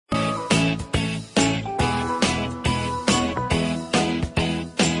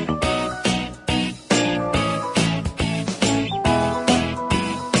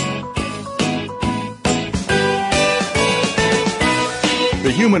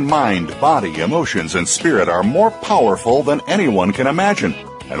human mind, body, emotions, and spirit are more powerful than anyone can imagine,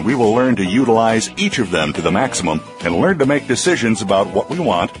 and we will learn to utilize each of them to the maximum and learn to make decisions about what we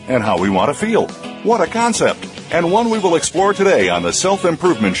want and how we want to feel. What a concept, and one we will explore today on the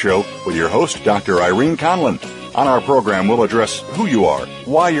Self-Improvement Show with your host, Dr. Irene Conlon. On our program, we'll address who you are,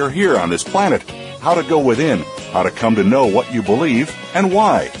 why you're here on this planet, how to go within, how to come to know what you believe, and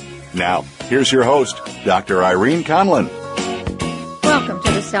why. Now, here's your host, Dr. Irene Conlon. Welcome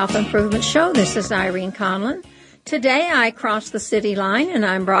to the Self-Improvement Show. This is Irene Conlon. Today I crossed the city line and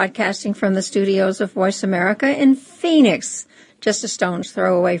I'm broadcasting from the studios of Voice America in Phoenix, just a stone's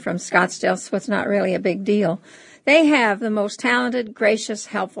throw away from Scottsdale, so it's not really a big deal. They have the most talented, gracious,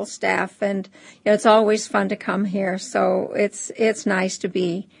 helpful staff, and it's always fun to come here, so it's nice to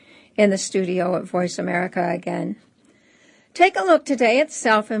be in the studio at Voice America again. Take a look today at the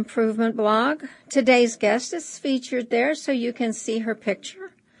Self-Improvement blog. Today's guest is featured there so you can see her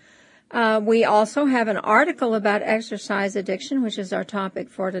picture. We also have an article about exercise addiction, which is our topic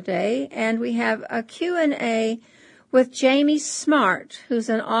for today, and we have a Q&A with Jamie Smart, who's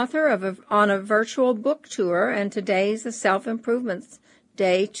an author on a virtual book tour, and today's the Self-Improvement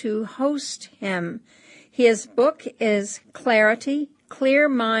Day to host him. His book is Clarity, Clear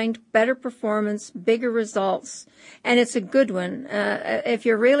Mind, Better Performance, Bigger Results, and it's a good one. If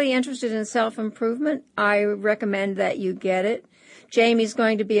you're really interested in self-improvement, I recommend that you get it. Jamie's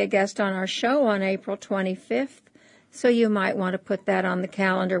going to be a guest on our show on April 25th, so you might want to put that on the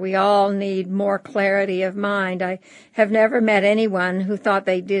calendar. We all need more clarity of mind. I have never met anyone who thought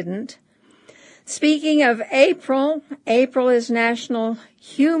they didn't. Speaking of April, April is National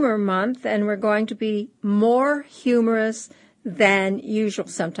Humor Month, and we're going to be more humorous than usual.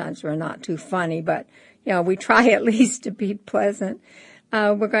 Sometimes we're not too funny, but we try at least to be pleasant.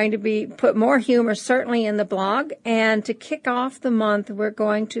 We're going to put more humor certainly in the blog, and to kick off the month, we're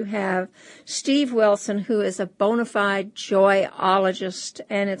going to have Steve Wilson, who is a bona fide joyologist,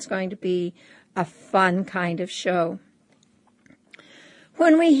 and it's going to be a fun kind of show.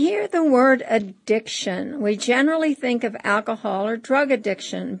 When we hear the word addiction, we generally think of alcohol or drug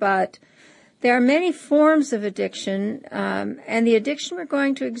addiction, but there are many forms of addiction, and the addiction we're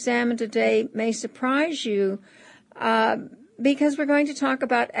going to examine today may surprise you because we're going to talk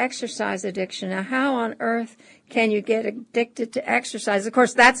about exercise addiction. Now, how on earth can you get addicted to exercise? Of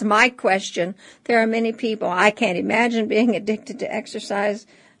course, that's my question. There are many people, I can't imagine being addicted to exercise,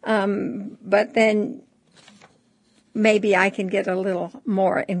 but then maybe I can get a little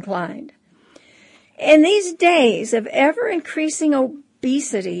more inclined. In these days of ever-increasing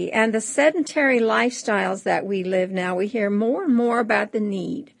obesity and the sedentary lifestyles that we live now, we hear more and more about the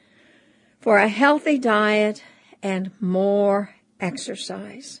need for a healthy diet and more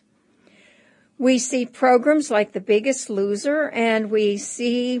exercise. We see programs like The Biggest Loser, and we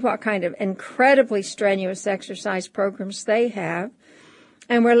see what kind of incredibly strenuous exercise programs they have,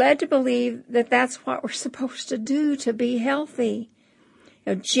 and we're led to believe that that's what we're supposed to do to be healthy.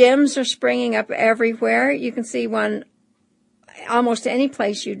 Gyms are springing up everywhere. You can see one almost any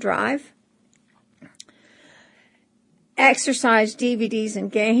place you drive. Exercise DVDs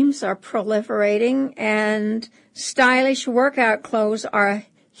and games are proliferating, and stylish workout clothes are a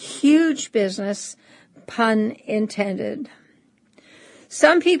huge business, pun intended.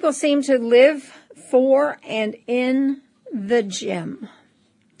 Some people seem to live for and in the gym.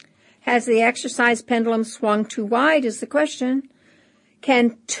 Has the exercise pendulum swung too wide is the question.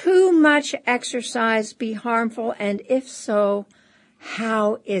 Can too much exercise be harmful, and if so,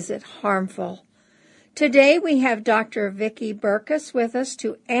 how is it harmful? Today we have Dr. Vicki Berkus with us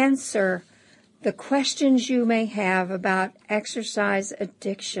to answer the questions you may have about exercise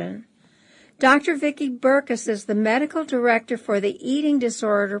addiction. Dr. Vicki Berkus is the medical director for the Eating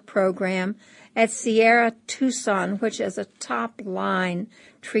Disorder Program at Sierra Tucson, which is a top-line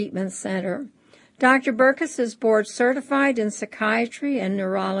treatment center. Dr. Berkus is board certified in psychiatry and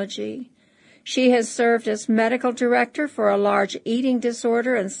neurology. She has served as medical director for a large eating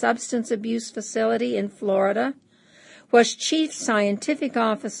disorder and substance abuse facility in Florida, was chief scientific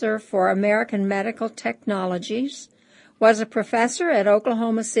officer for American Medical Technologies, was a professor at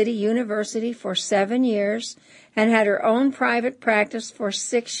Oklahoma City University for 7 years, and had her own private practice for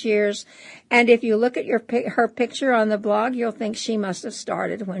 6 years. And if you look at her picture on the blog, you'll think she must have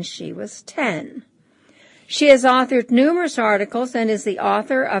started when she was 10. She has authored numerous articles and is the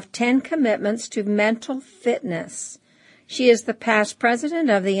author of 10 Commitments to Mental Fitness. She is the past president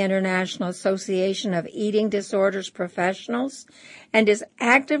of the International Association of Eating Disorders Professionals and is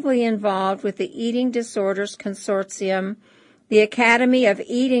actively involved with the Eating Disorders Consortium, the Academy of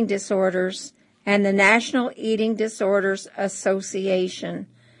Eating Disorders, and the National Eating Disorders Association.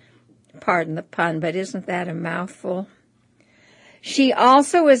 Pardon the pun, but isn't that a mouthful? She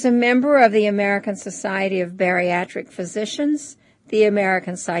also is a member of the American Society of Bariatric Physicians, the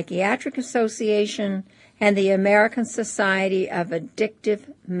American Psychiatric Association, and the American Society of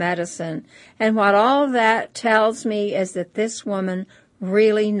Addictive Medicine. And what all of that tells me is that this woman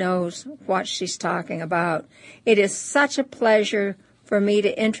really knows what she's talking about. It is such a pleasure for me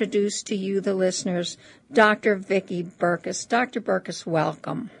to introduce to you, the listeners, Dr. Vicki Berkus. Dr. Berkus,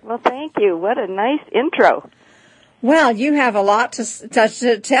 welcome. Well, thank you. What a nice intro. Well, you have a lot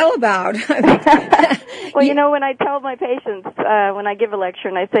to tell about. Well, you know, when I tell my patients, when I give a lecture,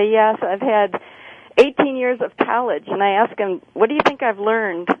 and I say, yes, I've had 18 years of college, and I ask them, what do you think I've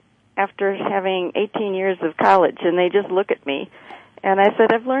learned after having 18 years of college? And they just look at me, and I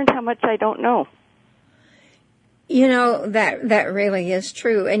said, I've learned how much I don't know. You know, that really is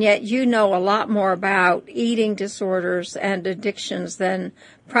true, and yet you know a lot more about eating disorders and addictions than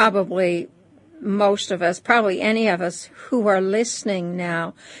probably most of us, probably any of us who are listening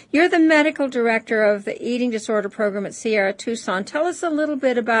now. You're the medical director of the eating disorder program at Sierra Tucson. Tell us a little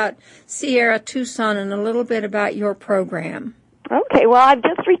bit about Sierra Tucson and a little bit about your program. Okay, well, I've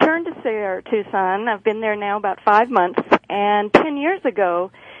just returned to Sierra Tucson. I've been there now about 5 months, and 10 years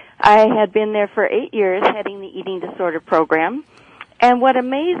ago, I had been there for 8 years heading the eating disorder program. And what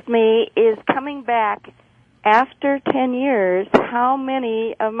amazed me is coming back after 10 years, how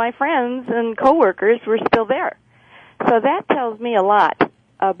many of my friends and coworkers were still there. So that tells me a lot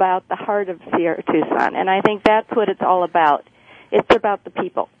about the heart of Sierra Tucson, and I think that's what it's all about. It's about the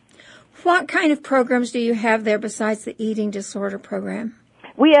people. What kind of programs do you have there besides the eating disorder program?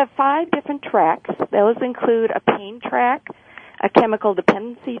 We have 5 different tracks. Those include a pain track, a chemical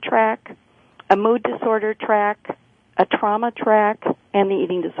dependency track, a mood disorder track, a trauma track, and the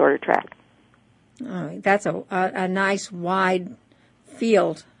eating disorder track. Oh, that's a nice wide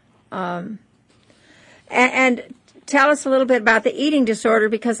field. And tell us a little bit about the eating disorder,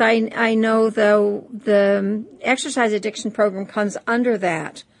 because I know the exercise addiction program comes under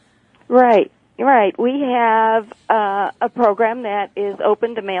that. Right. We have a program that is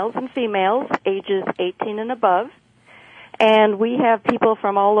open to males and females, ages 18 and above. And we have people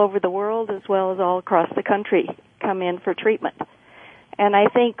from all over the world as well as all across the country come in for treatment. And I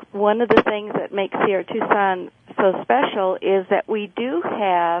think one of the things that makes Sierra Tucson so special is that we do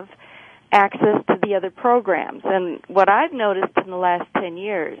have access to the other programs. And what I've noticed in the last 10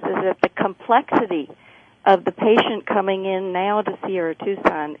 years is that the complexity of the patient coming in now to Sierra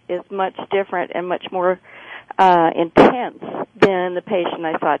Tucson is much different and much more intense than the patient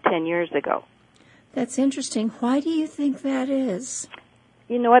I saw 10 years ago. That's interesting. Why do you think that is?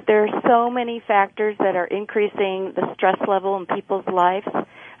 You know what? There are so many factors that are increasing the stress level in people's lives.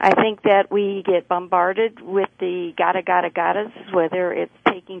 I think that we get bombarded with the gotta, whether it's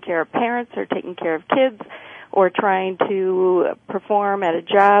taking care of parents or taking care of kids or trying to perform at a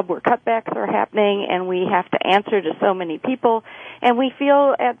job where cutbacks are happening, and we have to answer to so many people, and we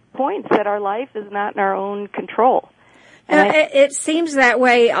feel at points that our life is not in our own control. It seems that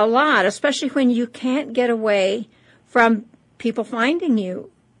way a lot, especially when you can't get away from people finding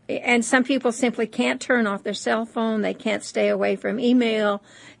you. And some people simply can't turn off their cell phone. They can't stay away from email.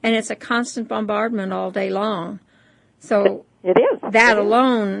 And it's a constant bombardment all day long. So it is. That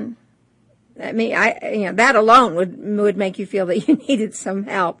alone, that alone would make you feel that you needed some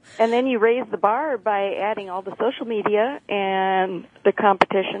help. And then you raise the bar by adding all the social media and the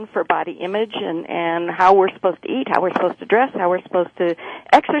competition for body image and how we're supposed to eat, how we're supposed to dress, how we're supposed to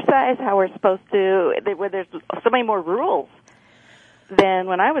exercise, how we're supposed to, where there's so many more rules than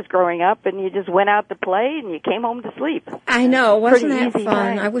when I was growing up, and you just went out to play and you came home to sleep. I know. Wasn't that fun?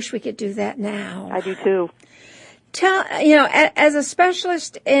 Time. I wish we could do that now. I do too. As a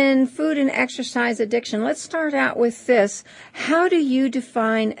specialist in food and exercise addiction, let's start out with this. How do you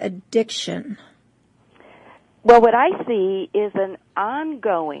define addiction? Well, what I see is an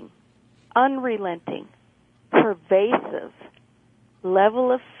ongoing, unrelenting, pervasive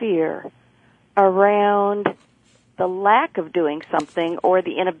level of fear around the lack of doing something or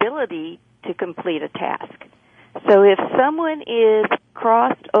the inability to complete a task. So if someone is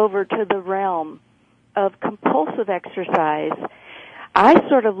crossed over to the realm of compulsive exercise, I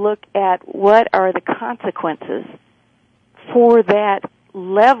sort of look at what are the consequences for that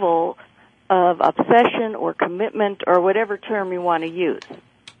level of obsession or commitment or whatever term you want to use.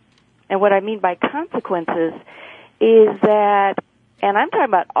 And what I mean by consequences is that, and I'm talking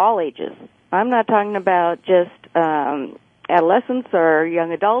about all ages, I'm not talking about just adolescents or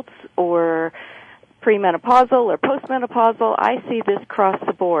young adults or premenopausal or postmenopausal. I see this across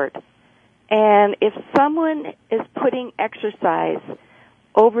the board. And if someone is putting exercise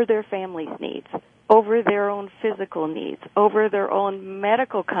over their family's needs, over their own physical needs, over their own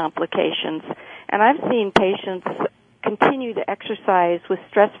medical complications. And I've seen patients continue to exercise with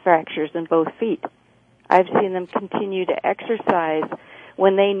stress fractures in both feet. I've seen them continue to exercise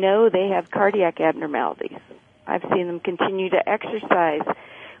when they know they have cardiac abnormalities. I've seen them continue to exercise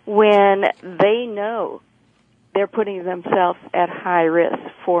when they know they're putting themselves at high risk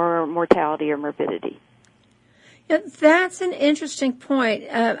for mortality or morbidity. Yeah, that's an interesting point.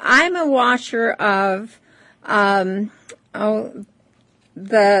 I'm a watcher of the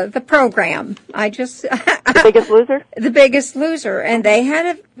program. The Biggest Loser? The Biggest Loser, and they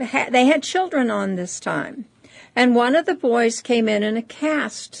had children on this time, and one of the boys came in a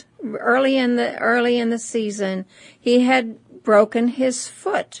cast early in the season. He had broken his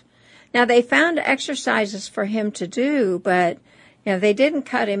foot. Now they found exercises for him to do, but they didn't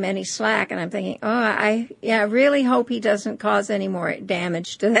cut him any slack. And I'm thinking, I really hope he doesn't cause any more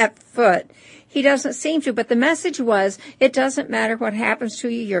damage to that foot. He doesn't seem to, but the message was, it doesn't matter what happens to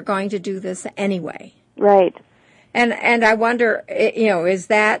you, you're going to do this anyway. Right. And I wonder, is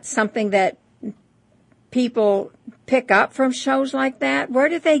that something that people pick up from shows like that? Where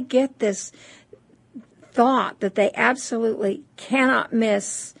do they get this thought that they absolutely cannot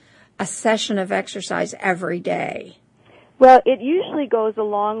miss a session of exercise every day? Well, it usually goes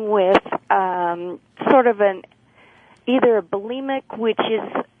along with sort of either a bulimic, which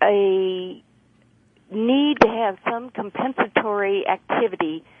is a need to have some compensatory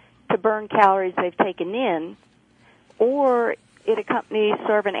activity to burn calories they've taken in, or it accompanies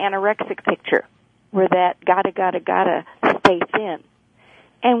sort of an anorexic picture where that gotta stays in.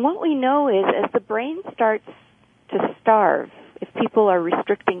 And what we know is as the brain starts to starve, if people are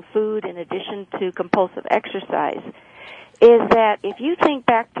restricting food in addition to compulsive exercise, is that if you think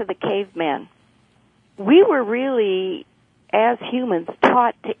back to the caveman, we were really, as humans,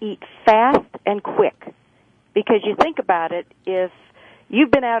 taught to eat fast and quick. Because you think about it, if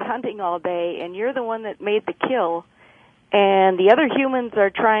you've been out hunting all day and you're the one that made the kill, and the other humans are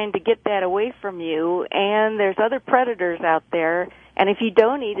trying to get that away from you, and there's other predators out there, and if you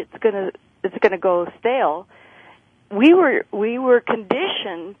don't eat, it's gonna go stale. We were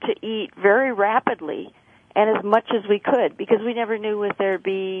conditioned to eat very rapidly and as much as we could, because we never knew if there'd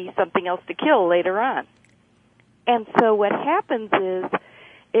be something else to kill later on. And so what happens is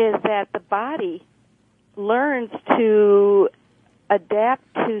that the body learns to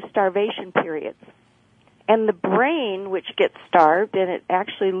adapt to starvation periods. And the brain, which gets starved and it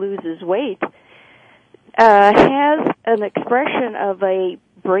actually loses weight, has an expression of a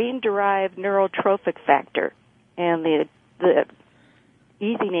brain-derived neurotrophic factor. And the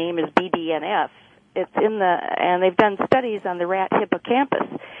easy name is BDNF. And they've done studies on the rat hippocampus.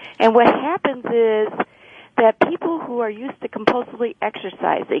 And what happens is that people who are used to compulsively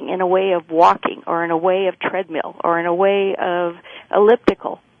exercising in a way of walking or in a way of treadmill or in a way of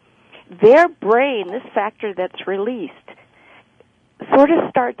elliptical, their brain, this factor that's released, sort of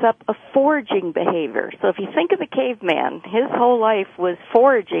starts up a foraging behavior. So if you think of the caveman, his whole life was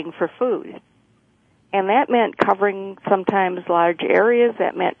foraging for food. And that meant covering sometimes large areas.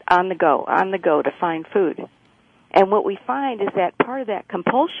 That meant on the go to find food. And what we find is that part of that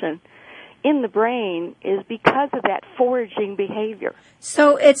compulsion in the brain is because of that foraging behavior.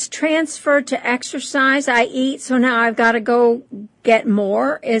 So it's transferred to exercise. I eat, so now I've got to go get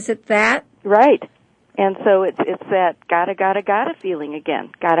more. Is it that? Right. And so it's that gotta feeling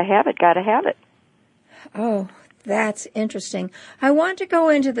again. Gotta have it. Oh, that's interesting. I want to go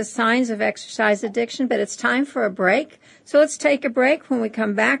into the signs of exercise addiction, but it's time for a break. So let's take a break. When we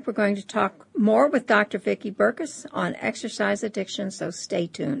come back, we're going to talk more with Dr. Vicki Berkus on exercise addiction, so stay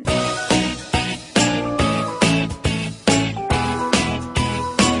tuned.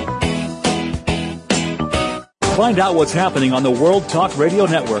 Find out what's happening on the World Talk Radio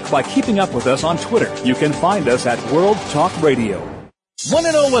Network by keeping up with us on Twitter. You can find us at World Talk Radio. Want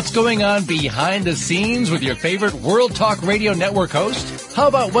to know what's going on behind the scenes with your favorite World Talk Radio Network host? How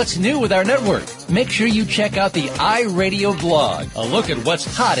about what's new with our network? Make sure you check out the iRadio blog, a look at what's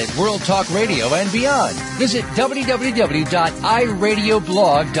hot at World Talk Radio and beyond. Visit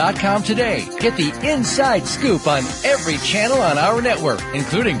www.iradioblog.com today. Get the inside scoop on every channel on our network,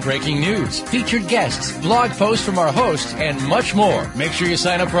 including breaking news, featured guests, blog posts from our hosts, and much more. Make sure you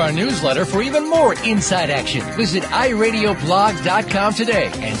sign up for our newsletter for even more inside action. Visit iradioblog.com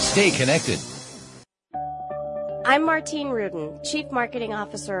today and stay connected. I'm Martine Rudin, Chief Marketing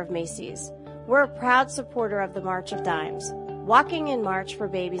Officer of Macy's. We're a proud supporter of the March of Dimes. Walking in March for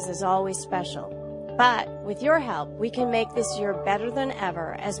babies is always special. But with your help, we can make this year better than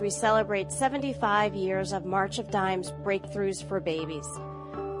ever as we celebrate 75 years of March of Dimes breakthroughs for babies.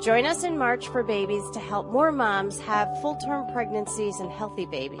 Join us in March for Babies to help more moms have full-term pregnancies and healthy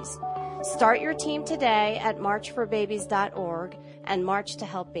babies. Start your team today at marchforbabies.org and march to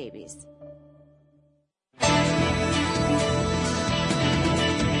help babies.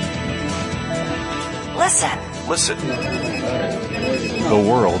 Listen. The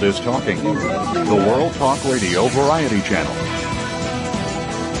world is talking. The World Talk Radio Variety Channel.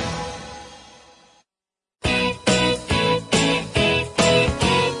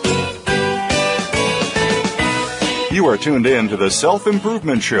 You are tuned in to the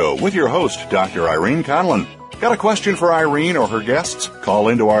Self-Improvement Show with your host, Dr. Irene Conlon. Got a question for Irene or her guests? Call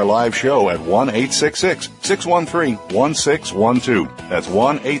into our live show at 1-866-613-1612. That's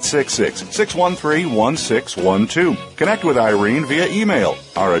 1-866-613-1612. Connect with Irene via email.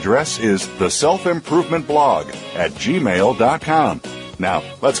 Our address is theselfimprovementblog@gmail.com. Now,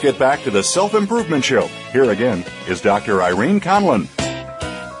 let's get back to the Self-Improvement Show. Here again is Dr. Irene Conlon.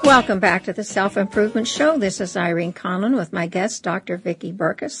 Welcome back to the Self-Improvement Show. This is Irene Conlon with my guest, Dr. Vicki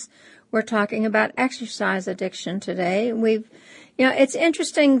Berkus. We're talking about exercise addiction today. It's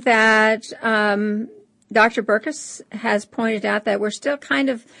interesting that Dr. Berkus has pointed out that we're still kind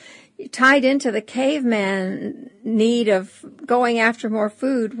of tied into the caveman need of going after more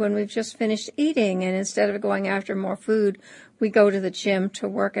food when we've just finished eating, and instead of going after more food, we go to the gym to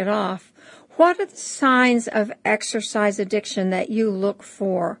work it off. What are the signs of exercise addiction that you look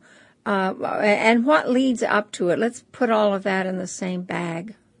for, and what leads up to it? Let's put all of that in the same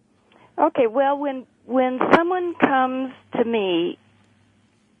bag. Okay, well, when someone comes to me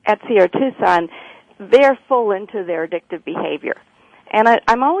at Sierra Tucson, they're full into their addictive behavior. And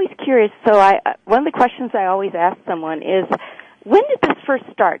I'm always curious, so one of the questions I always ask someone is, when did this first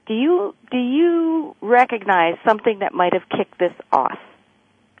start? Do you recognize something that might have kicked this off?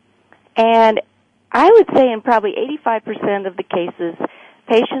 And I would say in probably 85% of the cases,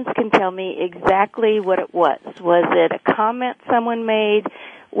 patients can tell me exactly what it was. Was it a comment someone made?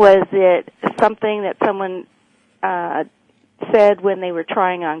 Was it something that someone said when they were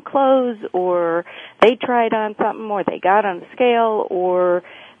trying on clothes, or they tried on something, or they got on a scale, or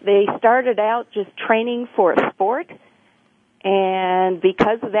they started out just training for a sport, and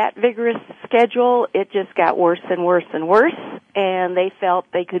because of that vigorous schedule, it just got worse and worse and worse, and they felt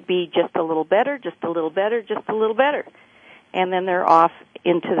they could be just a little better, just a little better, just a little better, and then they're off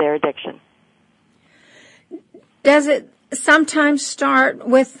into their addiction. Does it sometimes start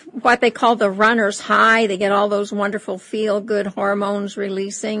with what they call the runner's high? They get all those wonderful feel-good hormones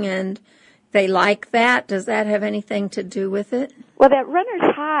releasing, and they like that. Does that have anything to do with it? Well, that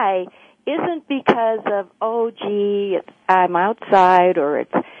runner's high isn't because of, I'm outside, or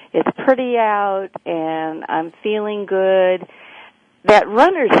it's pretty out and I'm feeling good. That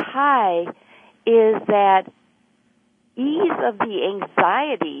runner's high is that ease of the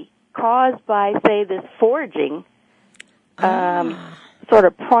anxiety caused by, say, this foraging sort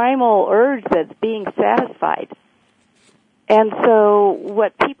of primal urge that's being satisfied. And so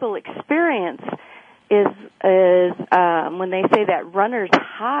what people experience is when they say that runner's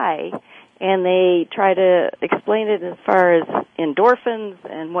high, and they try to explain it as far as endorphins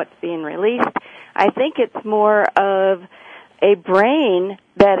and what's being released, I think it's more of a brain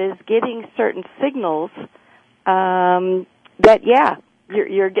that is getting certain signals that,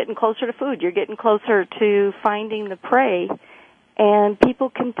 you're getting closer to food, you're getting closer to finding the prey, and people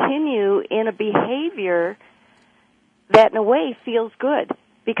continue in a behavior that in a way feels good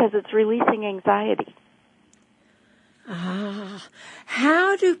because it's releasing anxiety.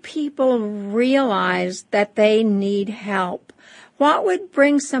 How do people realize that they need help? What would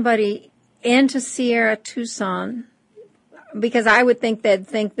bring somebody into Sierra Tucson? Because I would think they'd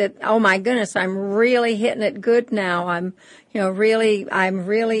think that, oh my goodness, I'm really hitting it good now. I'm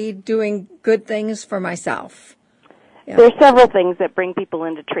really doing good things for myself. Yeah. There are several things that bring people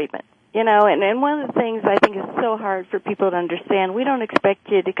into treatment. And one of the things I think is so hard for people to understand, we don't expect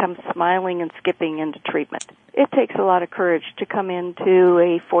you to come smiling and skipping into treatment. It takes a lot of courage to come into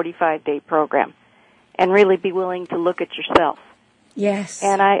a 45-day program and really be willing to look at yourself. Yes.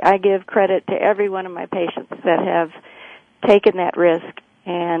 And I give credit to every one of my patients that have taken that risk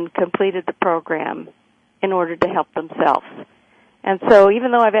and completed the program in order to help themselves. And so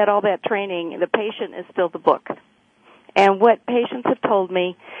even though I've had all that training, the patient is still the book. And what patients have told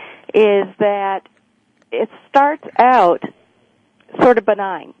me is that it starts out sort of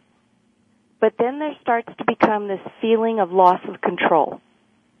benign, but then there starts to become this feeling of loss of control.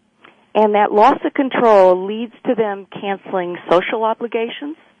 And that loss of control leads to them canceling social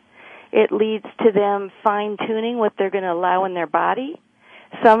obligations. It leads to them fine-tuning what they're going to allow in their body.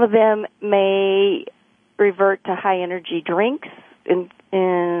 Some of them may revert to high-energy drinks in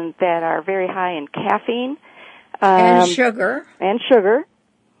that are very high in caffeine. And sugar.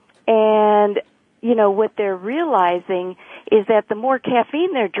 And, you know, what they're realizing is that the more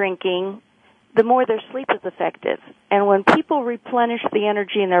caffeine they're drinking, the more their sleep is effective. And when people replenish the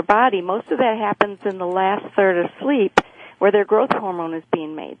energy in their body, most of that happens in the last third of sleep where their growth hormone is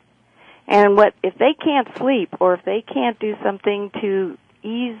being made. And if they can't sleep or if they can't do something to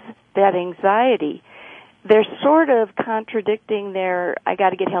ease that anxiety, they're sort of contradicting their, I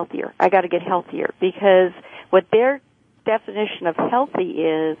got to get healthier, because what their definition of healthy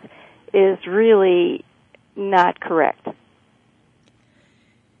is really not correct.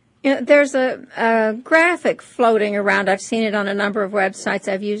 You know, there's a graphic floating around. I've seen it on a number of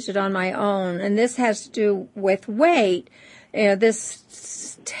websites. I've used it on my own, and this has to do with weight. You know,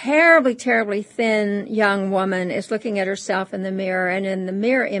 this terribly, terribly thin young woman is looking at herself in the mirror, and in the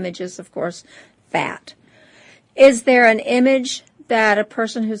mirror image is, of course, fat. Is there an image that a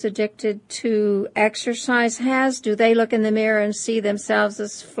person who's addicted to exercise has? Do they look in the mirror and see themselves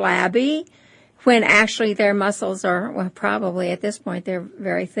as flabby when actually their muscles are, well, probably at this point they're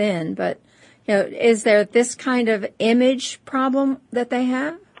very thin, but, you know, is there this kind of image problem that they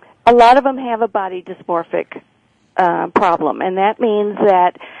have? A lot of them have a body dysmorphic problem, and that means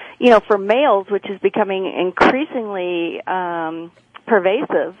that, you know, for males, which is becoming increasingly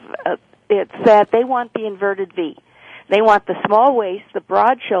pervasive, it's that they want the inverted V. They want the small waist, the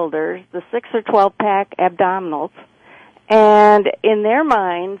broad shoulders, the 6 or 12-pack abdominals, and in their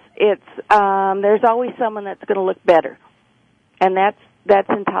minds, it's there's always someone that's going to look better, and that's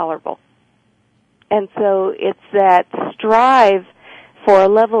intolerable. And so it's that strive for a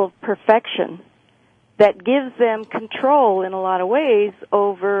level of perfection that gives them control in a lot of ways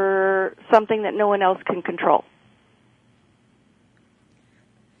over something that no one else can control.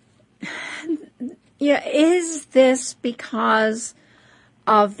 Yeah, is this because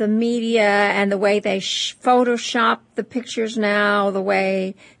of the media and the way they Photoshop the pictures now, the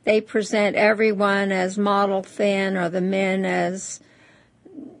way they present everyone as model thin or the men as,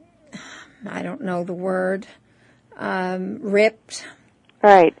 I don't know the word, ripped?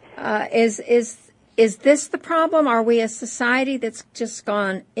 Right. Is this the problem? Are we a society that's just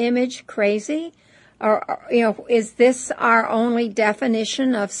gone image crazy? Or, you know, is this our only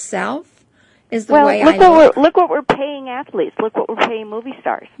definition of self? Is the way I look? Look what we're paying athletes. Look what we're paying movie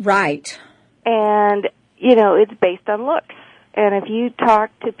stars. Right. And, you know, it's based on looks. And if you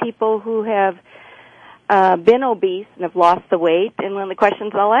talk to people who have been obese and have lost the weight, and one of the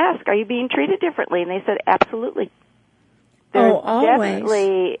questions I'll ask, are you being treated differently? And they said, absolutely. There's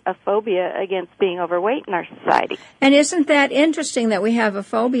definitely a phobia against being overweight in our society. And isn't that interesting that we have a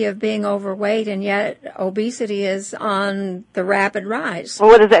phobia of being overweight, and yet obesity is on the rapid rise? Well,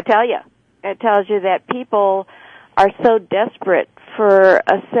 what does that tell you? It tells you that people are so desperate for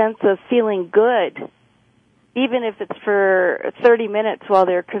a sense of feeling good, even if it's for 30 minutes while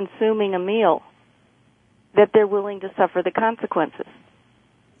they're consuming a meal, that they're willing to suffer the consequences.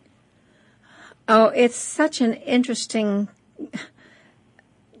 Oh, it's such an interesting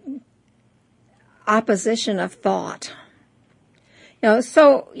opposition of thought. You know,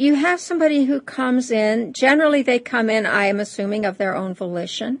 so you have somebody who comes in, generally they come in, I am assuming, of their own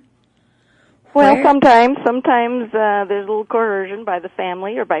volition. Well, sometimes there's a little coercion by the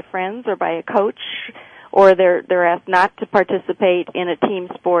family or by friends or by a coach, or they're asked not to participate in a team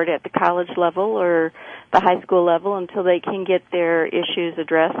sport at the college level or the high school level until they can get their issues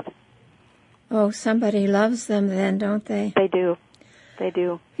addressed. Oh, somebody loves them then, don't they? They do. They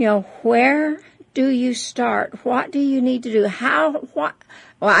do. You know, where do you start? What do you need to do? Well,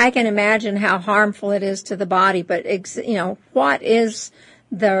 I can imagine how harmful it is to the body, but, you know, what is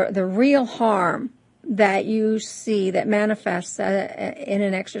the real harm that you see that manifests in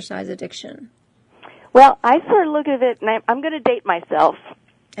an exercise addiction? Well, I sort of look at it, and I'm going to date myself.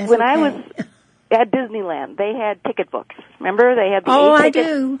 That's when okay. I was at Disneyland, they had ticket books. Remember? They had the e-tickets I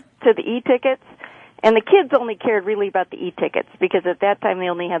do. To the e-tickets. And the kids only cared really about the e-tickets because at that time they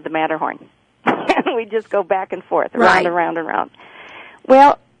only had the Matterhorn. And we'd just go back and forth, around and round and round.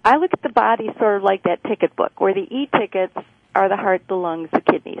 Well, I look at the body sort of like that ticket book, where the e-tickets are the heart, the lungs, the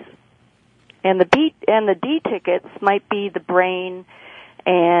kidneys. And the D tickets might be the brain,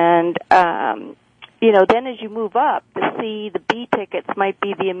 and you know, then as you move up, the C, the B tickets might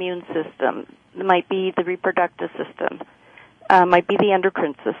be the immune system, might be the reproductive system, might be the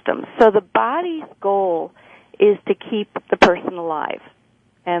endocrine system. So the body's goal is to keep the person alive.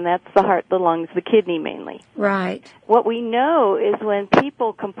 And that's the heart, the lungs, the kidney mainly. Right. What we know is when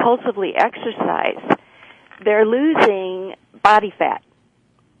people compulsively exercise, they're losing body fat.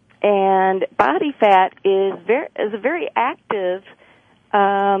 And body fat is a very active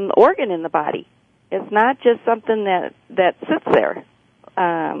organ in the body. It's not just something that sits there,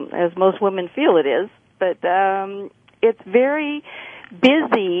 as most women feel it is, but it's very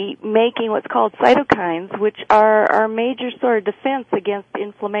busy making what's called cytokines, which are our major sort of defense against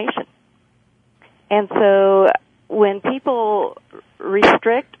inflammation. And so when people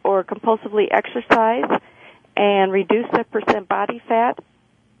restrict or compulsively exercise and reduce their percent body fat,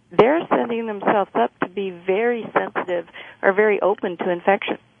 they're setting themselves up to be very sensitive or very open to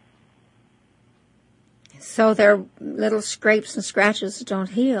infection. So their little scrapes and scratches don't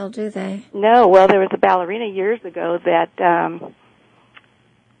heal, do they? No. Well, there was a ballerina years ago that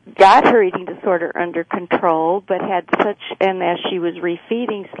got her eating disorder under control, but had and as she was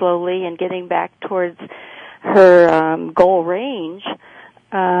refeeding slowly and getting back towards her goal range,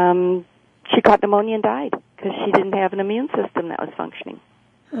 she caught pneumonia and died because she didn't have an immune system that was functioning.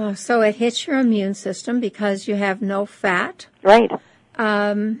 Oh, so it hits your immune system because you have no fat. Right.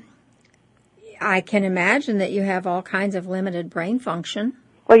 I can imagine that you have all kinds of limited brain function.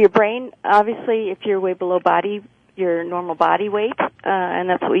 Well, your brain, obviously, if you're way below your normal body weight, and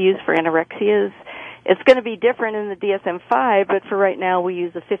that's what we use for anorexia, it's going to be different in the DSM-5, but for right now we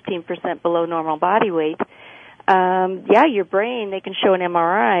use a 15% below normal body weight. Your brain, they can show an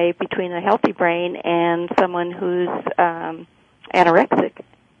MRI between a healthy brain and someone who's anorexic,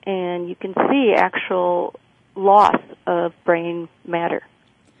 and you can see actual loss of brain matter.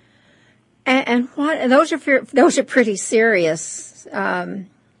 And what? Those are pretty serious.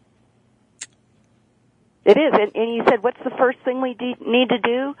 It is, and you said, what's the first thing we need to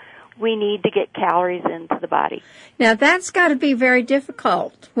do? We need to get calories into the body. Now, that's got to be very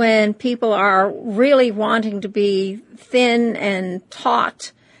difficult when people are really wanting to be thin and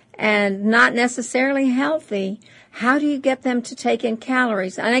taut and not necessarily healthy. How do you get them to take in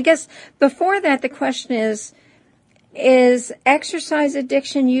calories? And I guess before that, the question is exercise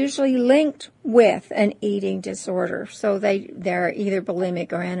addiction usually linked with an eating disorder? So they're either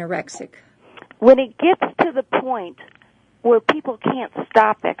bulimic or anorexic. When it gets to the point where people can't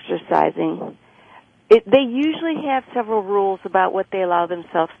stop exercising, they usually have several rules about what they allow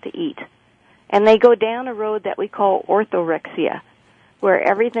themselves to eat. And they go down a road that we call orthorexia, where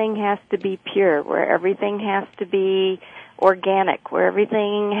everything has to be pure, where everything has to be organic, where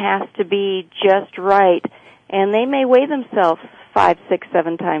everything has to be just right. And they may weigh themselves 5, 6,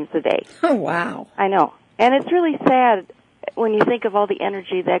 7 times a day. Oh, wow. I know. And it's really sad when you think of all the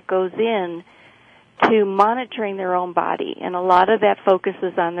energy that goes in to monitoring their own body. And a lot of that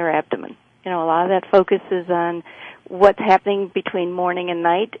focuses on their abdomen. A lot of that focuses on what's happening between morning and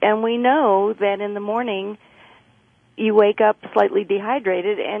night. And we know that in the morning you wake up slightly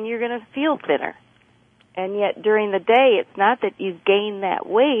dehydrated and you're going to feel thinner. And yet during the day, it's not that you've gained that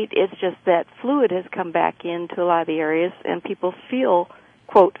weight, it's just that fluid has come back into a lot of the areas and people feel,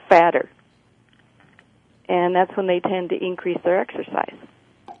 quote, fatter. And that's when they tend to increase their exercise.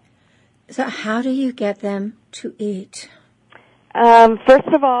 So how do you get them to eat? First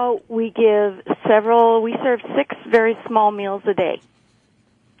of all, we serve 6 very small meals a day.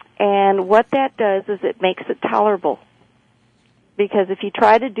 And what that does is it makes it tolerable. Because if you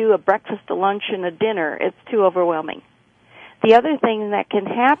try to do a breakfast, a lunch, and a dinner, it's too overwhelming. The other thing that can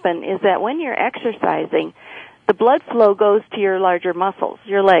happen is that when you're exercising, the blood flow goes to your larger muscles,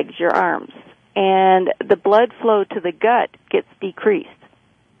 your legs, your arms, and the blood flow to the gut gets decreased.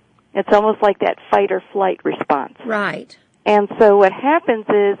 It's almost like that fight or flight response. Right. And so what happens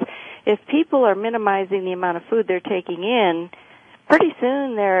is if people are minimizing the amount of food they're taking in, pretty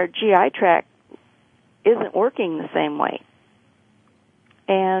soon their GI tract isn't working the same way.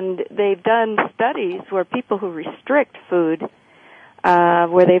 And they've done studies where people who restrict food,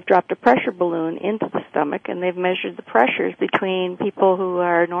 where they've dropped a pressure balloon into the stomach, and they've measured the pressures between people who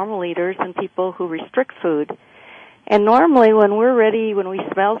are normal eaters and people who restrict food. And normally when we're ready, when we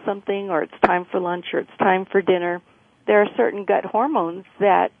smell something, or it's time for lunch, or it's time for dinner, there are certain gut hormones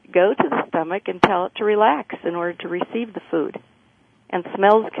that go to the stomach and tell it to relax in order to receive the food. And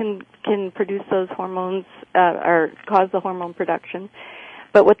smells can produce those hormones, or cause the hormone production.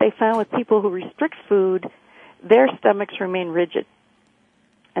 But what they found with people who restrict food, their stomachs remain rigid.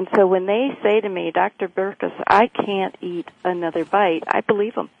 And so when they say to me, Dr. Berkus, I can't eat another bite, I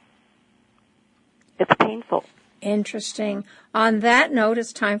believe them. It's painful. Interesting. On that note,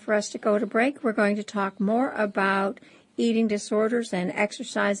 it's time for us to go to break. We're going to talk more about eating disorders and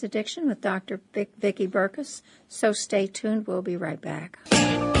exercise addiction with Dr. Vicki Berkus. So stay tuned. We'll be right back.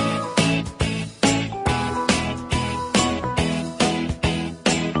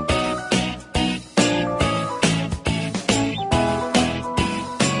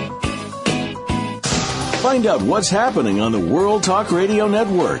 Find out what's happening on the World Talk Radio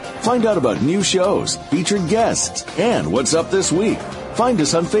Network. Find out about new shows, featured guests, and what's up this week. Find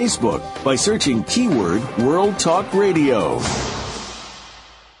us on Facebook by searching keyword World Talk Radio.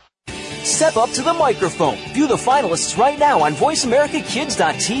 Step up to the microphone. View the finalists right now on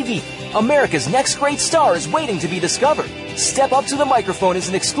VoiceAmericaKids.tv. America's next great star is waiting to be discovered. Step Up to the Microphone is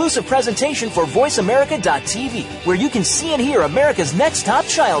an exclusive presentation for VoiceAmerica.tv, where you can see and hear America's next top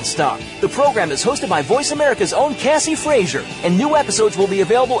child star. The program is hosted by Voice America's own Cassie Frazier, and new episodes will be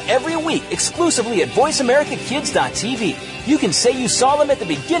available every week exclusively at VoiceAmericaKids.tv. You can say you saw them at the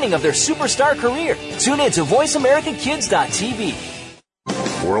beginning of their superstar career. Tune in to VoiceAmericaKids.tv.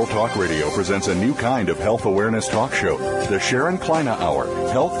 World Talk Radio presents a new kind of health awareness talk show, the Sharon Kleine Hour,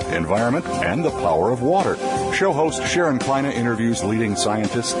 Health, Environment, and the Power of Water. Show host Sharon Kleine interviews leading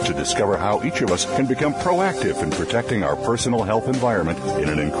scientists to discover how each of us can become proactive in protecting our personal health environment in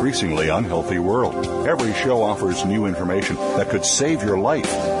an increasingly unhealthy world. Every show offers new information that could save your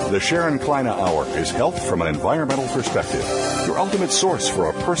life. The Sharon Kleine Hour is health from an environmental perspective, your ultimate source for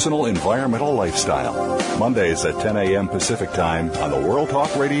a personal environmental lifestyle. Mondays at 10 a.m. Pacific Time on the World Talk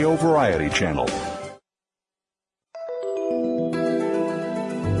Radio Variety Channel.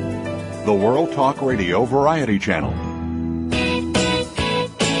 The World Talk Radio Variety Channel.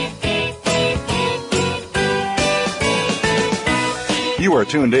 You are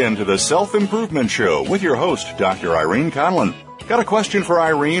tuned in to the Self-Improvement Show with your host, Dr. Irene Conlon. Got a question for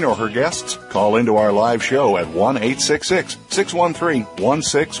Irene or her guests? Call into our live show at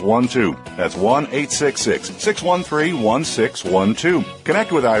 1-866-613-1612. That's 1-866-613-1612.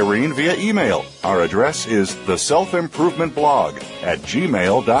 Connect with Irene via email. Our address is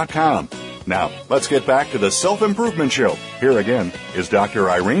theselfimprovement@gmail.com. Now, let's get back to the Self-Improvement Show. Here again is Dr.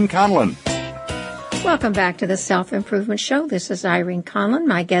 Irene Conlon. Welcome back to the Self-Improvement Show. This is Irene Conlon.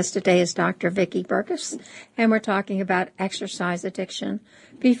 My guest today is Dr. Vicki Berkus, and we're talking about exercise addiction.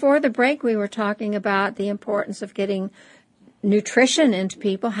 Before the break, we were talking about the importance of getting nutrition into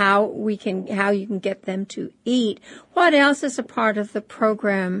people, how you can get them to eat. What else is a part of the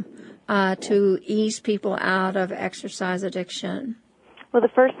program to ease people out of exercise addiction? Well, the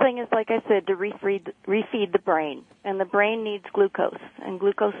first thing is, like I said, to refeed the brain. And the brain needs glucose, and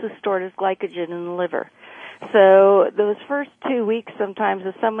glucose is stored as glycogen in the liver. So those first 2 weeks, sometimes,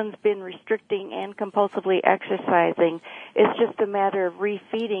 if someone's been restricting and compulsively exercising, it's just a matter of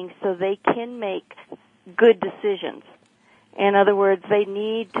refeeding so they can make good decisions. In other words, they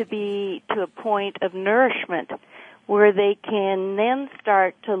need to be to a point of nourishment where they can then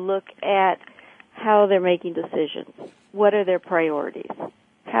start to look at how they're making decisions. What are their priorities?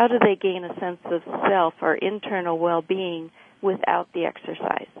 How do they gain a sense of self or internal well-being without the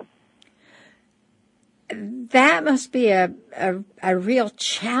exercise? That must be a real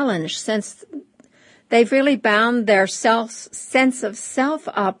challenge, since they've really bound their sense of self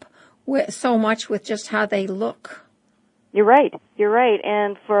up so much with just how they look. You're right.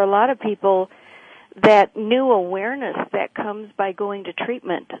 And for a lot of people, that new awareness that comes by going to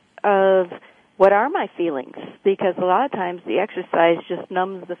treatment of what are my feelings? Because a lot of times the exercise just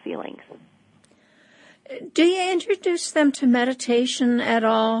numbs the feelings. Do you introduce them to meditation at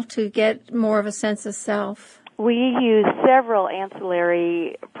all to get more of a sense of self? We use several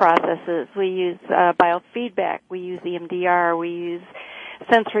ancillary processes. We use biofeedback. We use EMDR. We use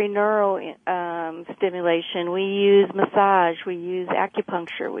sensory neuro stimulation. We use massage. We use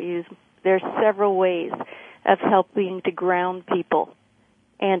acupuncture. There's several ways of helping to ground people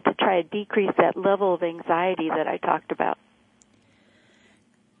and to try to decrease that level of anxiety that I talked about.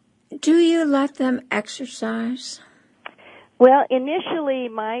 Do you let them exercise? Well, initially,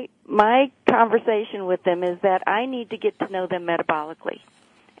 my conversation with them is that I need to get to know them metabolically.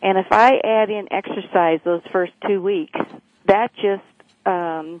 And if I add in exercise those first 2 weeks, that just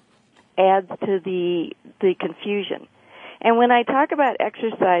adds to the confusion. And when I talk about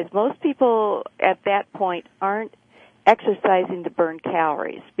exercise, most people at that point aren't exercising to burn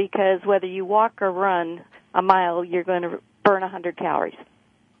calories, because whether you walk or run a mile, you're going to burn 100 calories.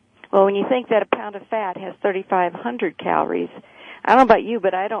 Well, when you think that a pound of fat has 3,500 calories, I don't know about you,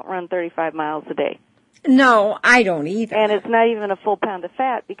 but I don't run 35 miles a day. No, I don't either. And it's not even a full pound of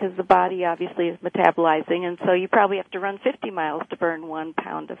fat, because the body obviously is metabolizing, and so you probably have to run 50 miles to burn 1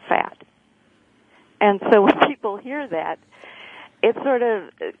 pound of fat. And so when people hear that, it sort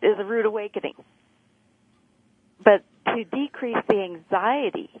of is a rude awakening. But to decrease the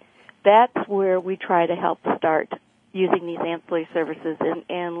anxiety, that's where we try to help start using these ancillary services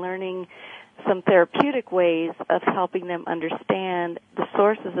and learning some therapeutic ways of helping them understand the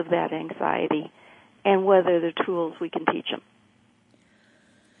sources of that anxiety and whether the tools we can teach them.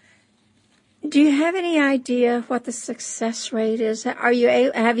 Do you have any idea what the success rate is? Have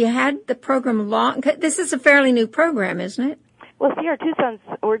you had the program long? This is a fairly new program, isn't it? Well, Sierra Tucson,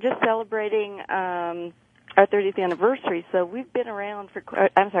 we're just celebrating our 30th anniversary, so we've been around for,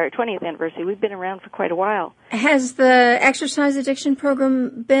 20th anniversary. We've been around for quite a while. Has the exercise addiction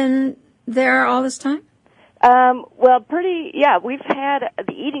program been there all this time? We've had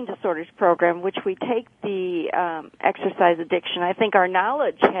the eating disorders program, which we take the exercise addiction. I think our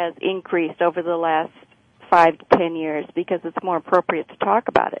knowledge has increased over the last 5 to 10 years because it's more appropriate to talk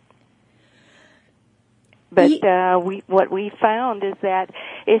about it. But what we found is that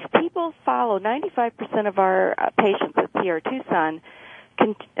if people follow, 95% of our patients at Sierra Tucson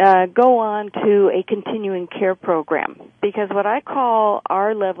can go on to a continuing care program, because what I call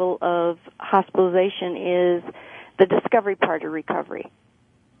our level of hospitalization is the discovery part of recovery.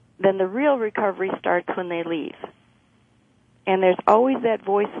 Then the real recovery starts when they leave. And there's always that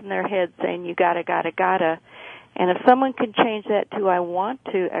voice in their head saying, you gotta. And if someone can change that to I want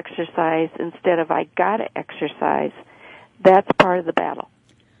to exercise instead of I gotta exercise, that's part of the battle.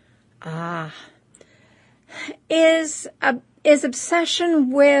 Is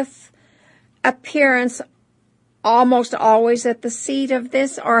obsession with appearance almost always at the seat of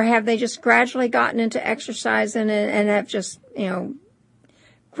this, or have they just gradually gotten into exercise and have just,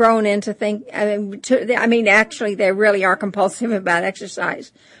 grown into actually they really are compulsive about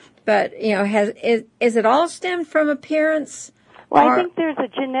exercise. But, is it all stemmed from appearance? Well, I think there's a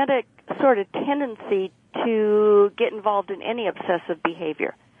genetic sort of tendency to get involved in any obsessive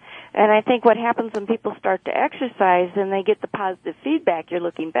behavior. And I think what happens when people start to exercise and they get the positive feedback, you're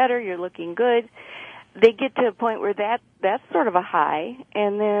looking better, you're looking good, they get to a point where that's sort of a high,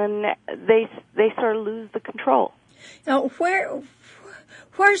 and then they sort of lose the control. Now,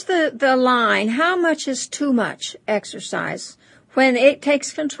 where's the line? How much is too much exercise? When it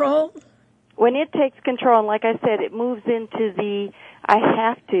takes control? When it takes control, and like I said, it moves into the I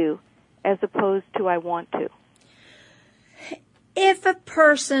have to as opposed to I want to. If a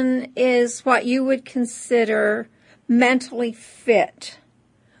person is what you would consider mentally fit,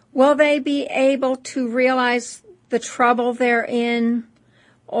 will they be able to realize the trouble they're in,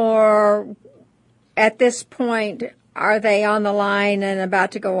 or at this point are they on the line and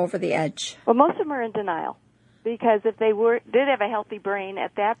about to go over the edge? Well, most of them are in denial, because if they did have a healthy brain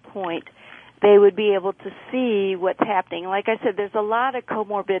at that point, they would be able to see what's happening. Like I said, there's a lot of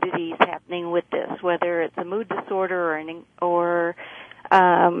comorbidities happening with this, whether it's a mood disorder or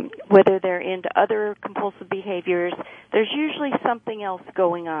whether they're into other compulsive behaviors. There's usually something else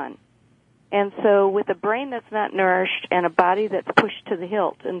going on. And so with a brain that's not nourished and a body that's pushed to the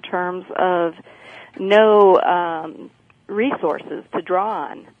hilt in terms of no resources to draw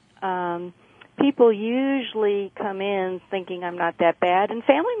on, people usually come in thinking I'm not that bad, and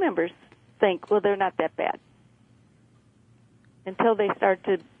family members think, well, they're not that bad, until they start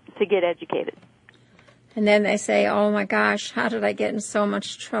to get educated. And then they say, oh my gosh, how did I get in so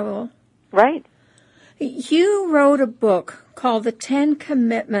much trouble? Right. You wrote a book called The 10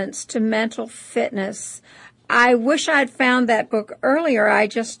 Commitments to Mental Fitness. I wish I'd found that book earlier. I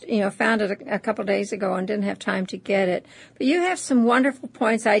just, found it a couple of days ago and didn't have time to get it. But you have some wonderful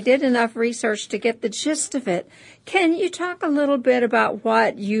points. I did enough research to get the gist of it. Can you talk a little bit about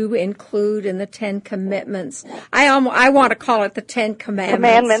what you include in the 10 Commitments? I want to call it the 10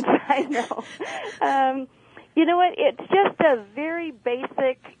 Commandments. I know. You know what? It's just a very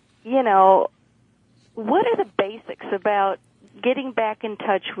basic, what are the basics about getting back in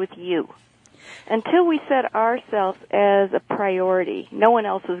touch with you? Until we set ourselves as a priority, no one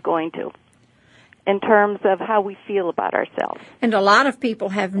else is going to, in terms of how we feel about ourselves. And a lot of people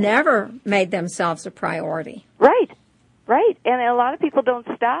have never made themselves a priority. Right. And a lot of people don't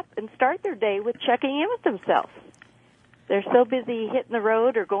stop and start their day with checking in with themselves. They're so busy hitting the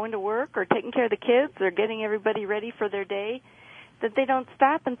road or going to work or taking care of the kids or getting everybody ready for their day that they don't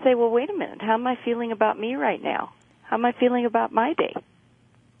stop and say, well, wait a minute, how am I feeling about me right now? How am I feeling about my day?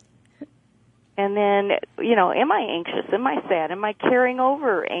 And then, am I anxious? Am I sad? Am I carrying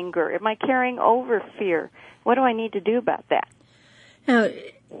over anger? Am I carrying over fear? What do I need to do about that? Now,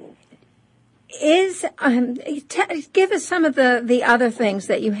 give us some of the other things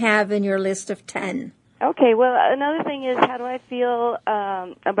that you have in your list of 10. Okay, well, another thing is, how do I feel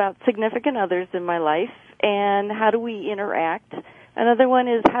about significant others in my life, and how do we interact? Another one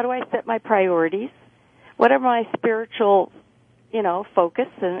is, how do I set my priorities? What are my spiritual focus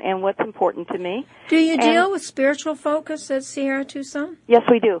and what's important to me. Do you deal with spiritual focus at Sierra Tucson? Yes,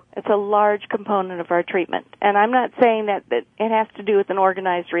 we do. It's a large component of our treatment. And I'm not saying that it has to do with an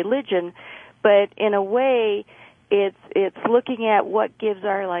organized religion, but in a way, it's looking at what gives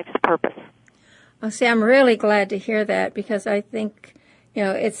our lives purpose. Well, see, I'm really glad to hear that, because I think,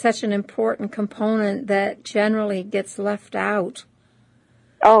 it's such an important component that generally gets left out.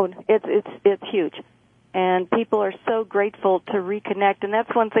 Oh, it's huge. And people are so grateful to reconnect. And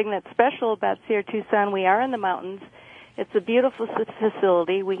that's one thing that's special about Sierra Tucson. We are in the mountains. It's a beautiful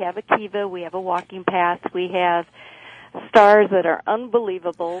facility. We have a kiva. We have a walking path. We have stars that are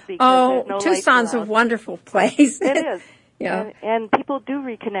unbelievable. Because there's no Tucson's a wonderful place. It is. Yeah. And people do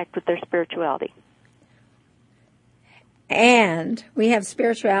reconnect with their spirituality. And we have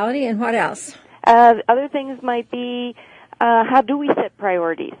spirituality, and what else? Other things might be, how do we set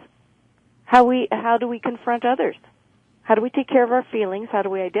priorities? How do we confront others? How do we take care of our feelings? How do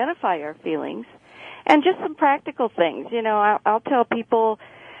we identify our feelings? And just some practical things. I'll tell people,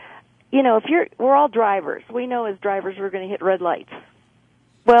 we're all drivers. We know as drivers we're going to hit red lights.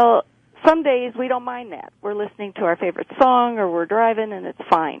 Well, some days we don't mind that. We're listening to our favorite song, or we're driving, and it's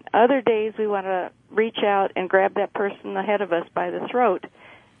fine. Other days we want to reach out and grab that person ahead of us by the throat,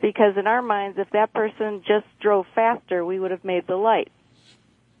 because in our minds, if that person just drove faster, we would have made the light.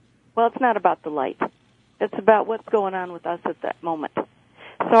 Well, it's not about the light. It's about what's going on with us at that moment.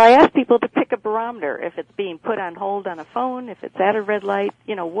 So I ask people to pick a barometer. If it's being put on hold on a phone, if it's at a red light,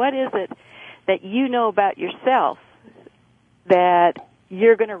 what is it that you know about yourself that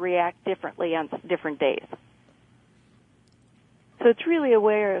you're going to react differently on different days? So it's really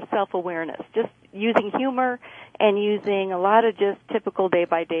self-awareness, just using humor and using a lot of just typical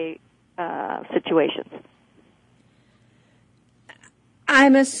day-by-day situations.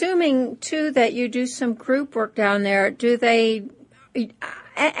 I'm assuming, too, that you do some group work down there. Do they,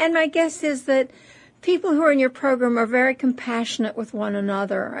 and my guess is that people who are in your program are very compassionate with one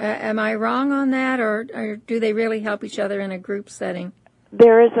another. Am I wrong on that, or do they really help each other in a group setting?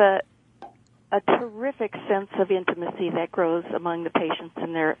 There is a terrific sense of intimacy that grows among the patients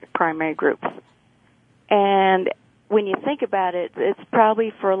in their primary groups. And when you think about it, it's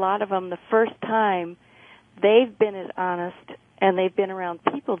probably for a lot of them the first time they've been as honest, and they've been around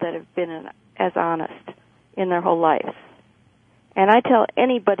people that have been as honest in their whole life. And I tell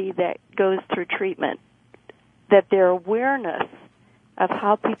anybody that goes through treatment that their awareness of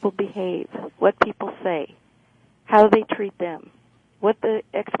how people behave, what people say, how they treat them, what the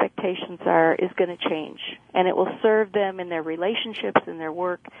expectations are, is going to change. And it will serve them in their relationships, in their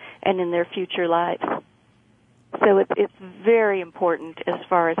work, and in their future lives. So it's very important as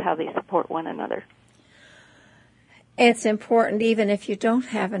far as how they support one another. It's important, even if you don't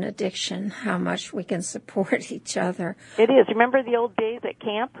have an addiction, how much we can support each other. It is. Remember the old days at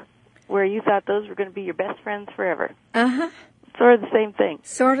camp where you thought those were going to be your best friends forever? Uh-huh. Sort of the same thing.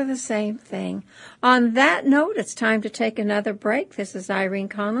 Sort of the same thing. On that note, it's time to take another break. This is Irene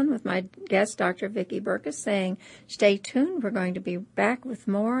Conlon with my guest, Dr. Vicki Berkus, saying stay tuned. We're going to be back with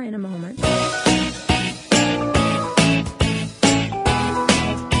more in a moment.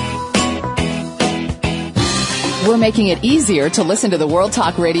 We're making it easier to listen to the World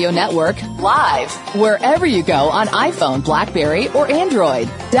Talk Radio Network live wherever you go on iPhone, BlackBerry, or Android.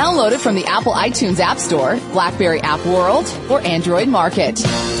 Download it from the Apple iTunes App Store, BlackBerry App World, or Android Market.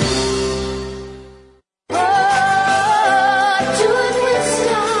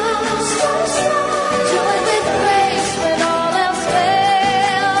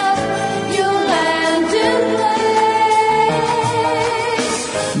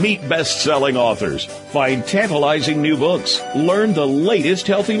 Meet best-selling authors, find tantalizing new books, learn the latest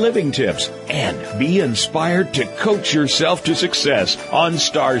healthy living tips, and be inspired to coach yourself to success on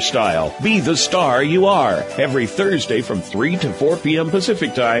Star Style. Be the star you are. Every Thursday from 3 to 4 p.m.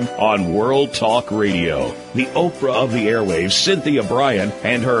 Pacific Time on World Talk Radio. The Oprah of the airwaves, Cynthia Bryan,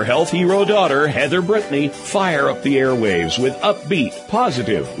 and her health hero daughter, Heather Brittany, fire up the airwaves with upbeat,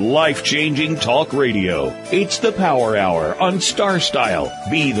 positive, life-changing talk radio. It's the Power Hour on Star Style.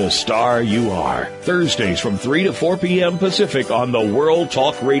 Be the star you are. Thursdays from 3 to 4 p.m. Pacific on the World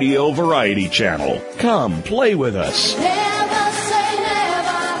Talk Radio Variety Channel. Come play with us. Never say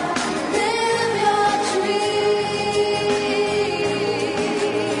never. Live your dream.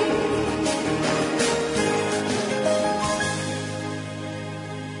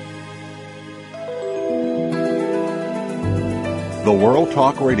 The World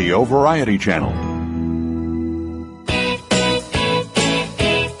Talk Radio Variety Channel.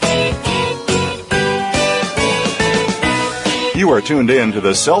 You are tuned in to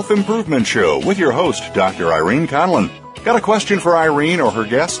the Self-Improvement Show with your host, Dr. Irene Conlon. Got a question for Irene or her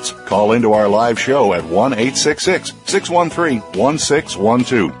guests? Call into our live show at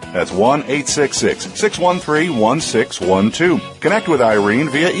 1-866-613-1612. That's 1-866-613-1612. Connect with Irene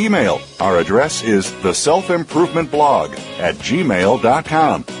via email. Our address is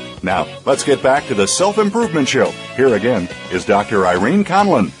theselfimprovementblog@gmail.com. Now, let's get back to the Self-Improvement Show. Here again is Dr. Irene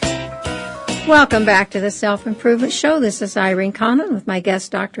Conlon. Welcome back to the Self-Improvement Show. This is Irene Conlon with my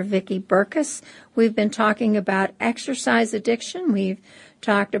guest, Dr. Vicki Berkus. We've been talking about exercise addiction. We've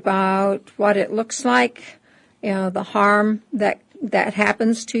talked about what it looks like, the harm that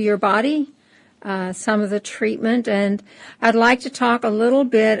happens to your body, some of the treatment, and I'd like to talk a little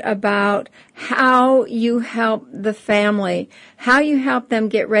bit about how you help the family, how you help them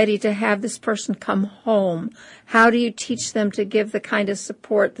get ready to have this person come home. How do you teach them to give the kind of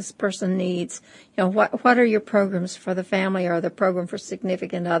support this person needs? What are your programs for the family or the program for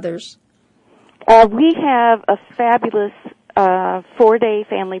significant others? We have a fabulous 4-day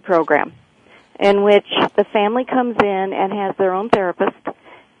family program in which the family comes in and has their own therapist,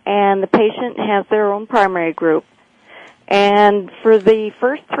 and the patient has their own primary group. And for the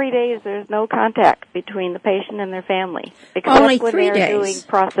first 3 days, there's no contact between the patient and their family, except Only when 3 they're days. doing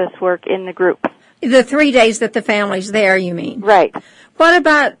process work in the group. The 3 days that the family's there, you mean? Right. What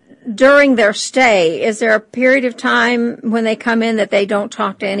about during their stay? Is there a period of time when they come in that they don't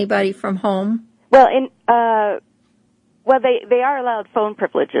talk to anybody from home? Well, they are allowed phone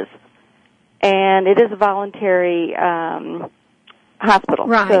privileges, and it is a voluntary hospital.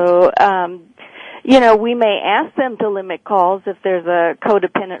 Right. So, we may ask them to limit calls if there's a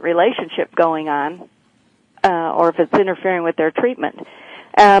codependent relationship going on, or if it's interfering with their treatment.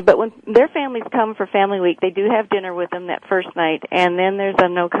 But when their families come for Family Week, they do have dinner with them that first night, and then there's a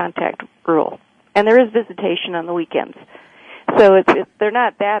no-contact rule. And there is visitation on the weekends. So they're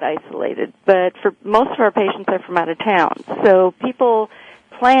not that isolated, but for most of our patients are from out of town. So people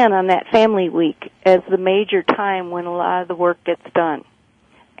plan on that Family Week as the major time when a lot of the work gets done.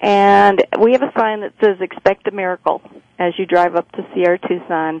 And we have a sign that says, "Expect a miracle," as you drive up to Sierra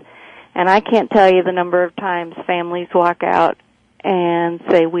Tucson. And I can't tell you the number of times families walk out and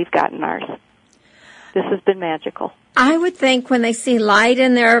say, "We've gotten ours." This has been magical. I would think when they see light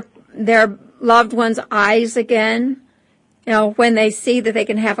in their loved one's eyes again, when they see that they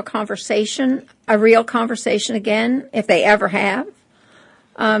can have a conversation, a real conversation again, if they ever have,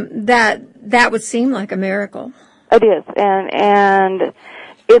 that would seem like a miracle. It is, and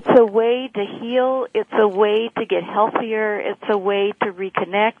it's a way to heal. It's a way to get healthier. It's a way to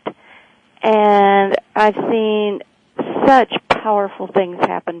reconnect. And I've seen such powerful things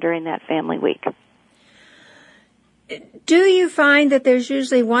happen during that Family Week. Do you find that there's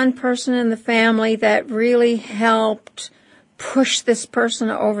usually one person in the family that really helped push this person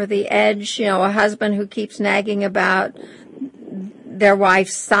over the edge? A husband who keeps nagging about their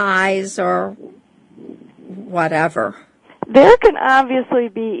wife's size or whatever. There can obviously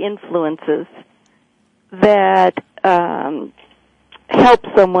be influences that help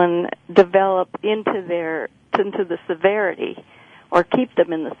someone develop into the severity or keep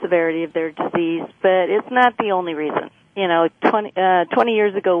them in the severity of their disease, but it's not the only reason. 20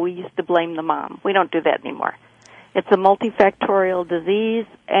 years ago we used to blame the mom. We don't do that anymore. It's a multifactorial disease,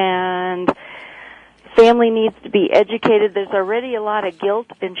 and family needs to be educated. There's already a lot of guilt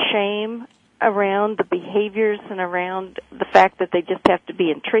and shame around the behaviors and around the fact that they just have to be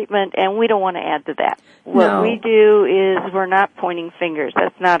in treatment, and we don't want to add to that. What we do is we're not pointing fingers.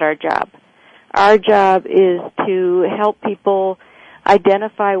 That's not our job. Our job is to help people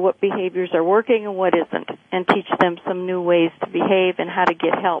identify what behaviors are working and what isn't, and teach them some new ways to behave and how to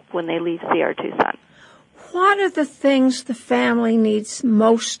get help when they leave Sierra Tucson. What are the things the family needs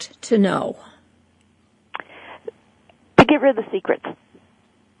most to know? To get rid of the secrets.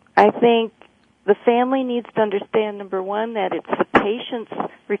 I think the family needs to understand, number one, that it's the patient's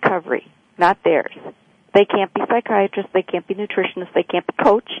recovery, not theirs. They can't be psychiatrists, they can't be nutritionists, they can't be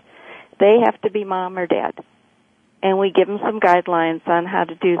coach. They have to be mom or dad. And we give them some guidelines on how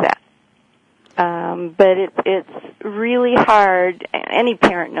to do that. But it's really hard, any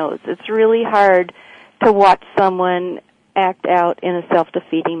parent knows, it's really hard to watch someone act out in a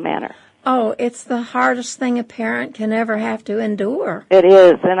self-defeating manner. Oh, it's the hardest thing a parent can ever have to endure. It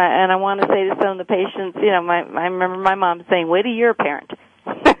is, and I want to say to some of the patients, I remember my mom saying, "Wait till you're a parent."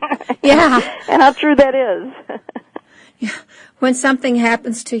 Yeah. And how true that is. When something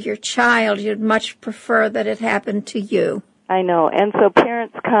happens to your child, you'd much prefer that it happened to you. I know, and so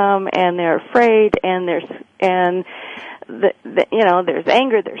parents come and they're afraid, and there's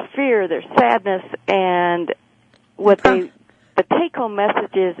anger, there's fear, there's sadness, and the take-home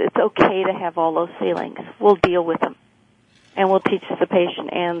message is it's okay to have all those feelings. We'll deal with them, and we'll teach the patient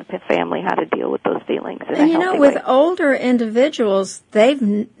and the family how to deal with those feelings in a healthy with way. older individuals,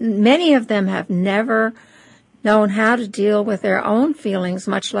 many of them have never known how to deal with their own feelings,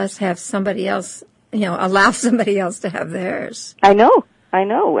 much less have somebody else, allow somebody else to have theirs. I know. I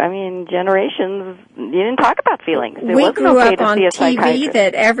know. I mean, generations, you didn't talk about feelings. It We wasn't grew okay up to on see a TV psychiatrist.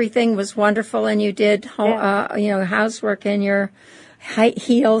 that everything was wonderful, and you did, housework in your high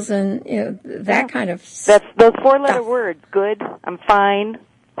heels and that kind of That's those four-letter words. Good. I'm fine.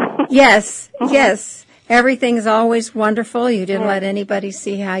 Yes, yes. Everything's always wonderful. You didn't let anybody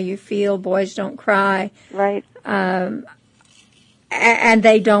see how you feel. Boys don't cry. Right. And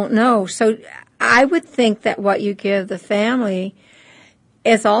they don't know. So I would think that what you give the family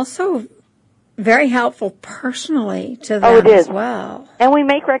is also very helpful personally to them it is. as well. And we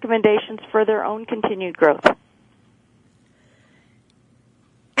make recommendations for their own continued growth.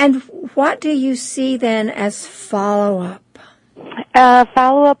 And what do you see then as follow-up?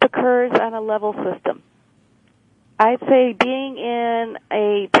 Follow-up occurs on a level system. I'd say being in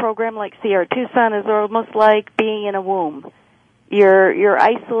a program like Sierra Tucson is almost like being in a womb. You're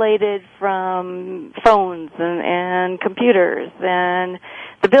isolated from phones and computers and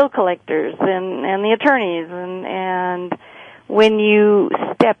the bill collectors and the attorneys and when you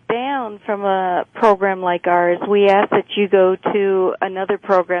step down from a program like ours, we ask that you go to another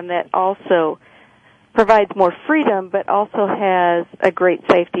program that also provides more freedom but also has a great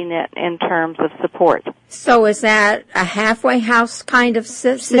safety net in terms of support. So is that a halfway house kind of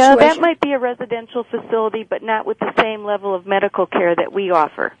situation? No, that might be a residential facility, but not with the same level of medical care that we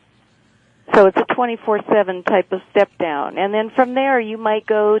offer. So it's a 24/7 type of step down. And then from there, you might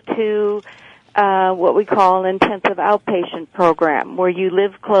go to what we call an intensive outpatient program, where you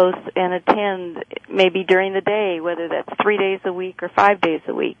live close and attend maybe during the day, whether that's 3 days a week or 5 days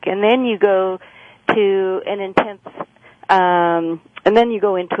a week. And then you go to an intense and then you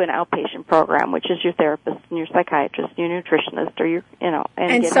go into an outpatient program, which is your therapist and your psychiatrist, your nutritionist, or your,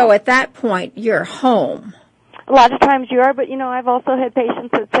 And so at that point, you're home. A lot of times you are, but, I've also had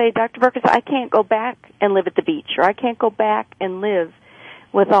patients that say, Dr. Berkus, I can't go back and live at the beach, or I can't go back and live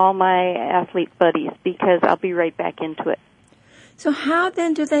with all my athlete buddies because I'll be right back into it. So how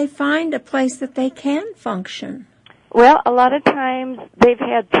then do they find a place that they can function? Well, a lot of times they've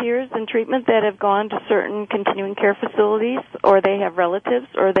had peers in treatment that have gone to certain continuing care facilities, or they have relatives,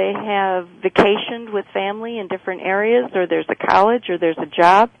 or they have vacationed with family in different areas, or there's a college, or there's a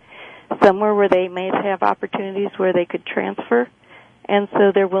job somewhere where they may have opportunities where they could transfer. And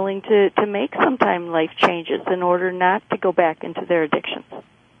so they're willing to make sometime life changes in order not to go back into their addictions.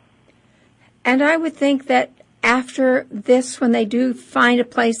 And I would think that after this, when they do find a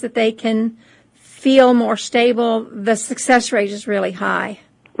place that they can feel more stable, the success rate is really high.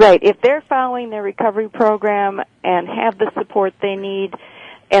 Right. If they're following their recovery program and have the support they need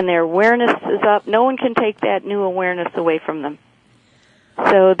and their awareness is up, no one can take that new awareness away from them.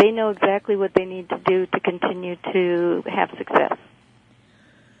 So they know exactly what they need to do to continue to have success.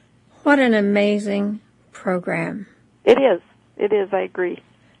 What an amazing program. It is. It is, I agree.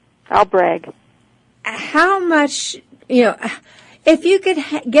 I'll brag. How much, if you could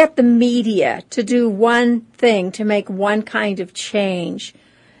get the media to do one thing, to make one kind of change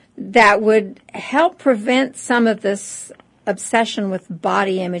that would help prevent some of this obsession with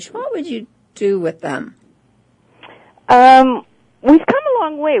body image, what would you do with them? We've come a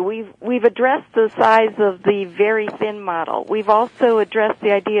long way. We've addressed the size of the very thin model. We've also addressed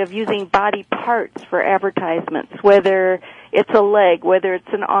the idea of using body parts for advertisements, whether it's a leg, whether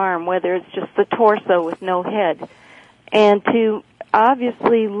it's an arm, whether it's just the torso with no head. And to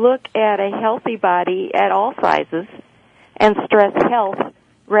obviously look at a healthy body at all sizes and stress health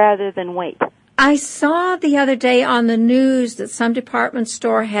rather than weight. I saw the other day on the news that some department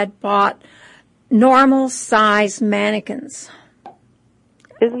store had bought normal size mannequins.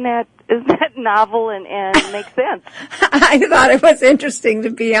 Isn't that novel and makes sense? I thought it was interesting to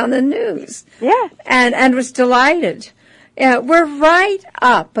be on the news. Yeah. And was delighted. We're right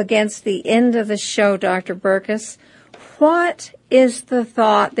up against the end of the show, Dr. Berkus. What is the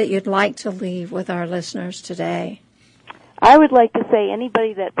thought that you'd like to leave with our listeners today? I would like to say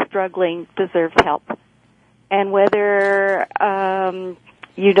anybody that's struggling deserves help. And whether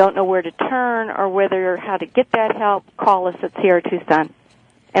you don't know where to turn or whether how to get that help, call us at Sierra Tucson,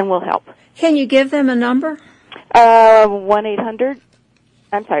 and we'll help. Can you give them a number?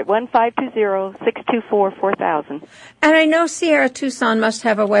 1-520-624-4000. And I know Sierra Tucson must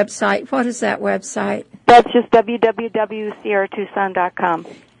have a website. What is that website? That's just www.sierratucson.com.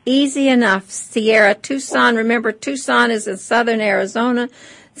 Easy enough. Sierra Tucson. Remember, Tucson is in southern Arizona.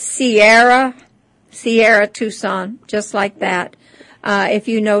 Sierra Tucson, just like that. If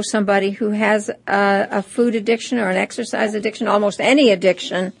you know somebody who has a food addiction or an exercise addiction, almost any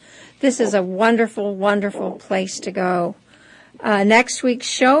addiction, this is a wonderful, wonderful place to go. Next week's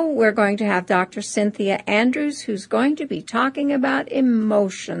show, we're going to have Dr. Cynthia Andrews, who's going to be talking about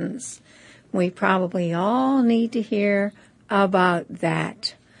emotions. We probably all need to hear about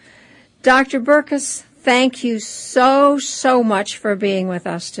that. Dr. Berkus, thank you so much for being with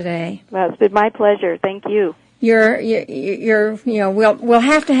us today. Well, it's been my pleasure. Thank you. We'll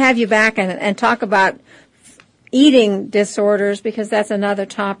have to have you back and talk about eating disorders, because that's another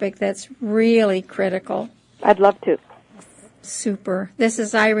topic that's really critical. I'd love to. Super. This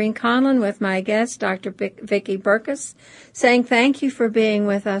is Irene Conlon with my guest, Dr. Vicki Berkus, saying thank you for being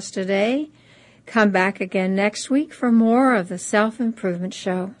with us today. Come back again next week for more of the Self-Improvement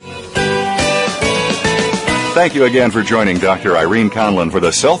Show. Thank you again for joining Dr. Irene Conlon for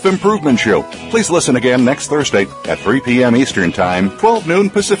the Self-Improvement Show. Please listen again next Thursday at 3 p.m. Eastern Time, 12 noon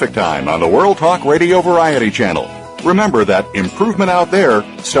Pacific Time on the World Talk Radio Variety Channel. Remember that improvement out there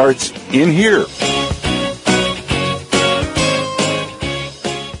starts in here.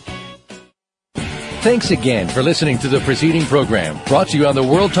 Thanks again for listening to the preceding program brought to you on the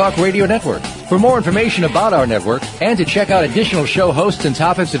World Talk Radio Network. For more information about our network and to check out additional show hosts and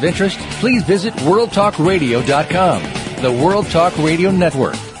topics of interest, please visit worldtalkradio.com. The World Talk Radio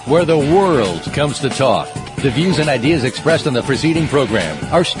Network, where the world comes to talk. The views and ideas expressed on the preceding program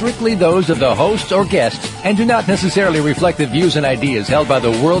are strictly those of the hosts or guests and do not necessarily reflect the views and ideas held by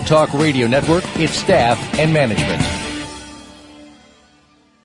the World Talk Radio Network, its staff, and management.